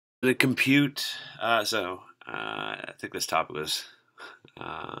To compute, I think this topic was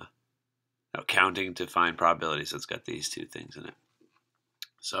counting to find probabilities. So it's got these two things in it.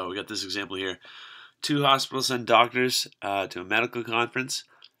 So we got this example here. 2 hospitals send doctors to a medical conference.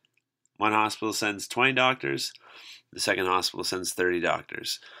 One hospital sends 20 doctors. The second hospital sends 30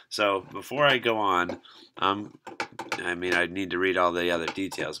 doctors. So before I go on, I need to read all the other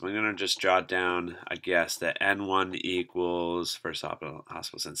details. I'm going to just jot down a guess that N1 equals, first hospital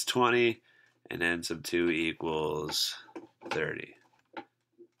sends 20, and N sub 2 equals 30.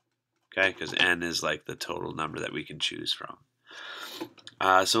 Okay, because N is like the total number that we can choose from.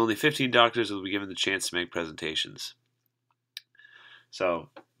 So only 15 doctors will be given the chance to make presentations. So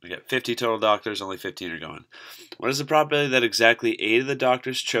we got 50 total doctors, only 15 are going. What is the probability that exactly 8 of the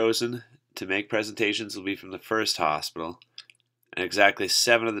doctors chosen to make presentations will be from the first hospital, and exactly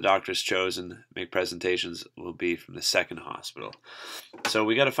 7 of the doctors chosen to make presentations will be from the second hospital? So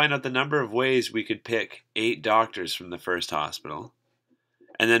we got to find out the number of ways we could pick 8 doctors from the first hospital,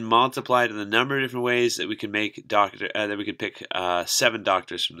 and then multiply to the number of different ways that we can make pick 7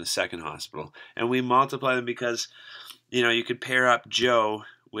 doctors from the second hospital. And we multiply them because you could pair up Joe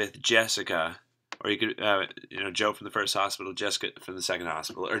with Jessica, or you could Joe from the first hospital, Jessica from the second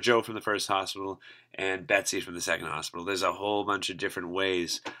hospital, or Joe from the first hospital and Betsy from the second hospital. There's a whole bunch of different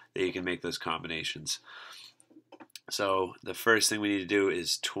ways that you can make those combinations. So the first thing we need to do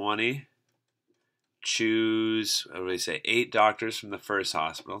is 20. Choose, 8 doctors from the first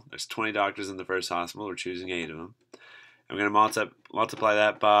hospital. There's 20 doctors in the first hospital. We're choosing 8 of them. And we're going to multiply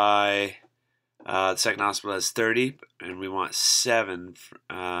that by, the second hospital has 30, and we want 7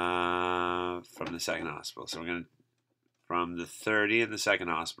 from the second hospital. So we're going to, from the 30 in the second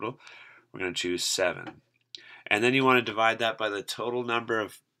hospital, we're going to choose 7. And then you want to divide that by the total number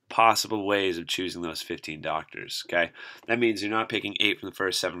of possible ways of choosing those 15 doctors. Okay, that means you're not picking 8 from the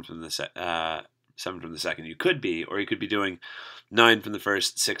first, 7 from the second. You could be, or you could be doing 9 from the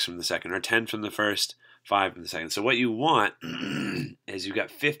first, 6 from the second, or 10 from the first, 5 from the second. So what you want is you've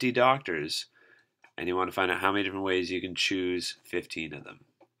got 50 doctors, and you want to find out how many different ways you can choose 15 of them.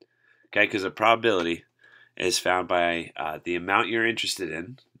 Okay, because the probability is found by the amount you're interested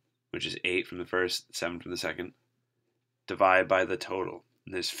in, which is 8 from the first, 7 from the second, divided by the total.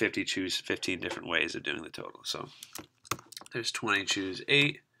 And there's 50, choose 15 different ways of doing the total. So there's 20, choose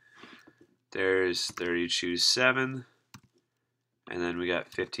 8. There's 30, choose 7. And then we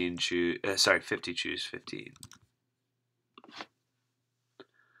got 50, choose 15.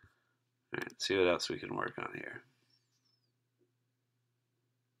 All right, let's see what else we can work on here.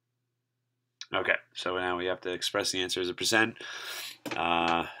 Okay, so now we have to express the answer as a percent. It's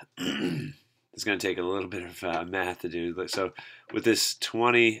going to take a little bit of math to do. So with this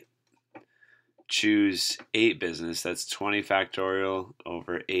 20 choose 8 business, that's 20 factorial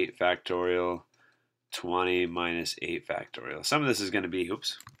over 8 factorial, 20 minus 8 factorial. Some of this is going to be,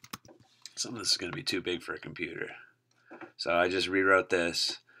 some of this is going to be too big for a computer. So I just rewrote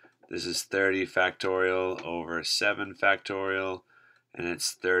this. This is 30 factorial over 7 factorial, and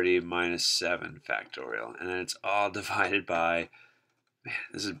it's 30 minus 7 factorial. And then it's all divided by, man,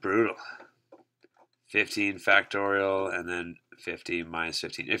 this is brutal, 15 factorial, and then 50 minus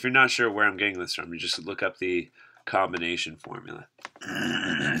 15. If you're not sure where I'm getting this from, you just look up the combination formula.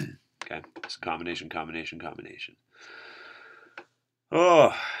 Okay, it's combination.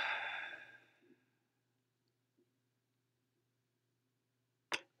 Oh.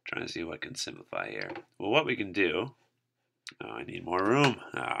 Trying to see what can simplify here. Well, what we can do, I need more room.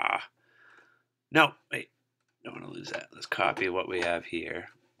 No, wait, don't want to lose that. Let's copy what we have here.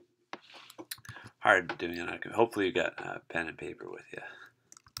 Hard doing it on a computer. Hopefully you got pen and paper with you.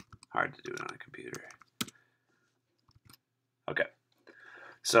 Hard to do it on a computer. Okay.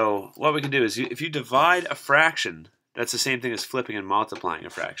 So what we can do is, if you divide a fraction, that's the same thing as flipping and multiplying a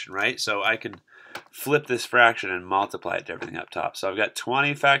fraction, right? So I can flip this fraction and multiply it to everything up top. So I've got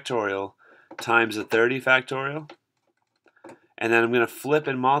 20 factorial times the 30 factorial. And then I'm going to flip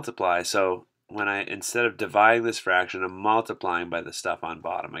and multiply. So when instead of dividing this fraction, I'm multiplying by the stuff on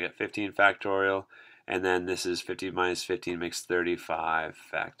bottom. I get 15 factorial, and then this is 50 minus 15 makes 35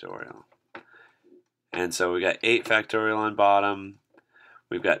 factorial. And so we got 8 factorial on bottom.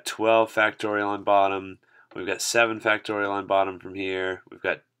 We've got 12 factorial on bottom. We've got 7 factorial on bottom from here. We've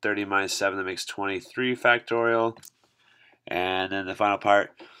got 30 minus 7, that makes 23 factorial. And then the final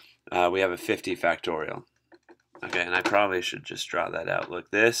part, we have a 50 factorial. Okay, and I probably should just draw that out. Look,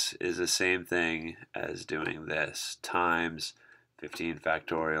 this is the same thing as doing this, times 15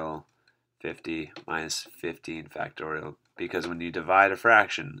 factorial, 50 minus 15 factorial, because when you divide a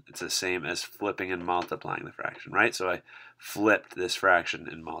fraction, it's the same as flipping and multiplying the fraction, right? So I flipped this fraction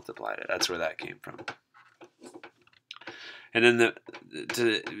and multiplied it. That's where that came from. And then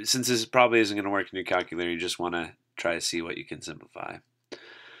since this probably isn't going to work in your calculator, you just want to try to see what you can simplify.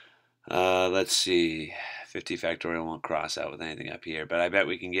 Let's see. 50 factorial won't cross out with anything up here, but I bet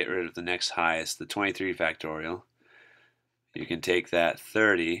we can get rid of the next highest, the 23 factorial. You can take that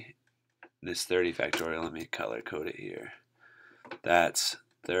 30, this 30 factorial, let me color code it here. That's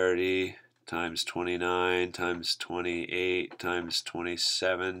 30 times 29 times 28 times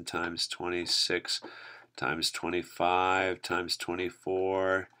 27 times 26 times 25 times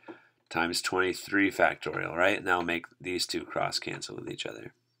 24 times 23 factorial, right? And that'll make these two cross cancel with each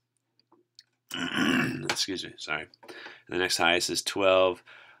other. Excuse me, sorry. And the next highest is 12.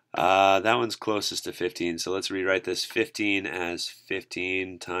 That one's closest to 15, so let's rewrite this 15 as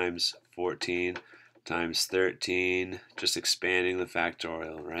 15 times 14 times 13, just expanding the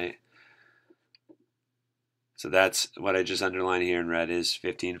factorial, right? So that's what I just underlined here in red is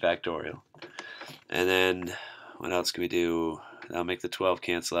 15 factorial. And then what else can we do? That'll make the 12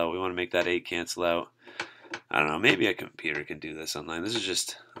 cancel out. We want to make that 8 cancel out. I don't know, maybe a computer can do this online. This is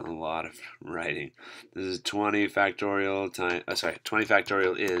just a lot of writing. This is 20 factorial times, 20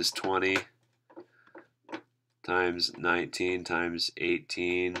 factorial is 20 times 19 times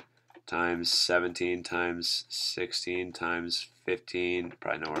 18 times 17 times 16 times 15,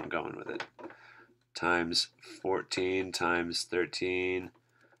 probably know where I'm going with it, times 14 times 13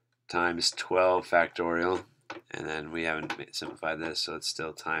 times 12 factorial. And then we haven't simplified this, so it's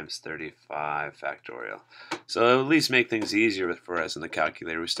still times 35 factorial. So it'll at least make things easier for us in the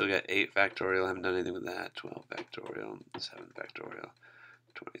calculator. We still got 8 factorial, haven't done anything with that, 12 factorial, 7 factorial,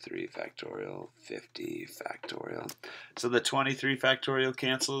 23 factorial, 50 factorial. So the 23 factorial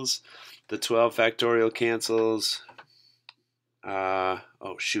cancels, the 12 factorial cancels. Oh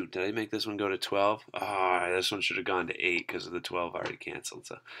shoot, did I make this one go to 12? Oh, this one should have gone to 8 because of the 12 already canceled.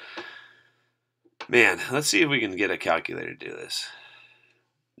 So, man, let's see if we can get a calculator to do this.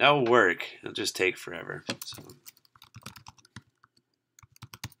 That'll work. It'll just take forever. So.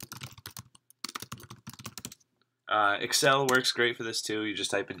 Excel works great for this too. You just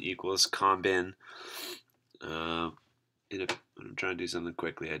type in equals combin. When I'm trying to do something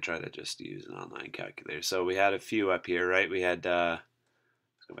quickly, I try to just use an online calculator. So we had a few up here, right? We had, let's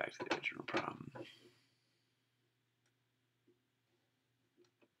go back to the original problem.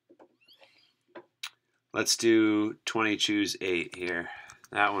 Let's do 20 choose 8 here.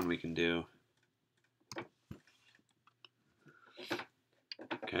 That one we can do.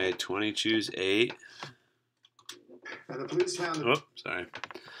 Okay, 20 choose 8. And the police found. Oh, sorry.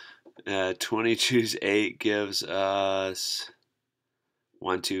 20 choose 8 gives us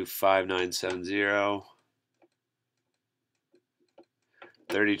 125970.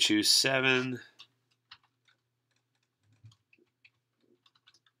 30 choose 7.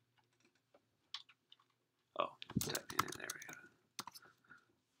 Oh, there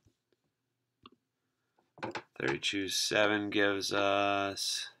we go. 30 choose 7 gives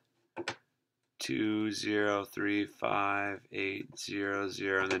us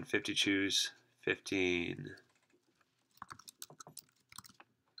 2035800, and then 50 choose 15.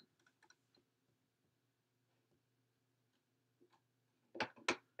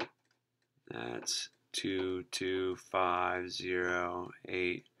 That's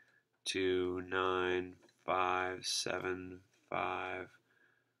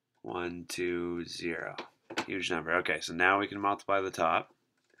Huge number. Okay, so now we can multiply the top.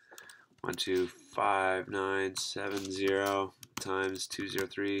 125970 times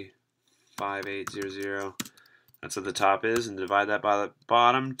 2035800. That's what the top is, and divide that by the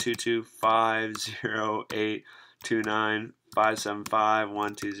bottom.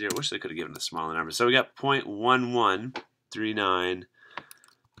 2250829575120. Wish they could have given a smaller number. So we got 0.1139,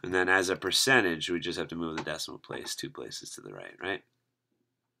 and then as a percentage, we just have to move the decimal place 2 places to the right, right?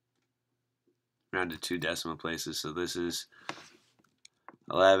 Round to 2 decimal places. So this is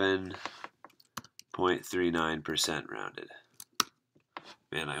 11.39% rounded.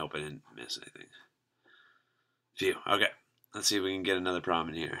 Man, I hope I didn't miss anything. Phew. Okay, let's see if we can get another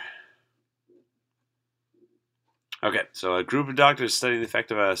problem in here. Okay, so a group of doctors studying the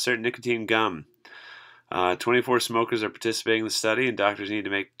effect of a certain nicotine gum. 24 smokers are participating in the study, and doctors need to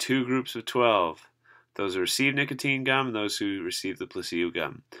make 2 groups of 12. Those who receive nicotine gum and those who receive the placebo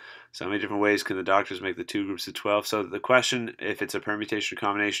gum. So how many different ways can the doctors make the 2 groups of 12? So the question, if it's a permutation or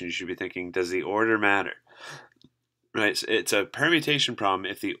combination, you should be thinking, does the order matter? Right, so it's a permutation problem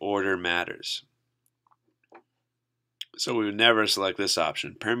if the order matters. So we would never select this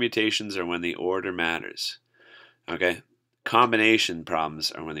option. Permutations are when the order matters. Okay, Combination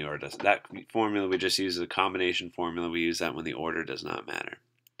problems are when the order does. That formula we just used is a combination formula. We use that when the order does not matter.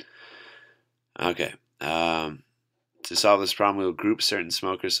 Okay. To solve this problem, we will group certain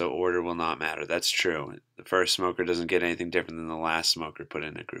smokers so order will not matter. That's true. The first smoker doesn't get anything different than the last smoker put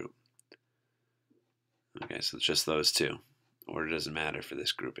in a group. Okay, so it's just those two. Order doesn't matter for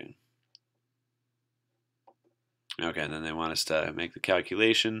this grouping. Okay, and then they want us to make the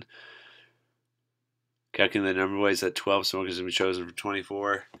calculation. Calculate the number of ways that 12 smokers will be chosen from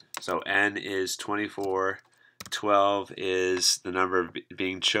 24. So N is 24. 12 is the number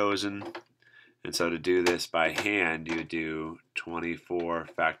being chosen. And so to do this by hand, you would do 24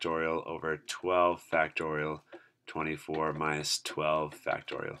 factorial over 12 factorial, 24 minus 12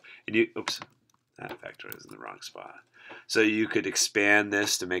 factorial. And you, oops, that factorial is in the wrong spot. So you could expand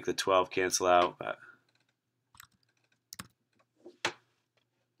this to make the 12 cancel out, but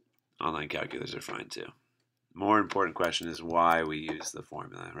online calculators are fine too. More important question is why we use the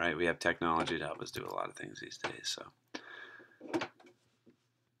formula, right? We have technology to help us do a lot of things these days. So,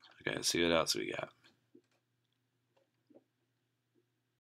 okay, let's see what else we got.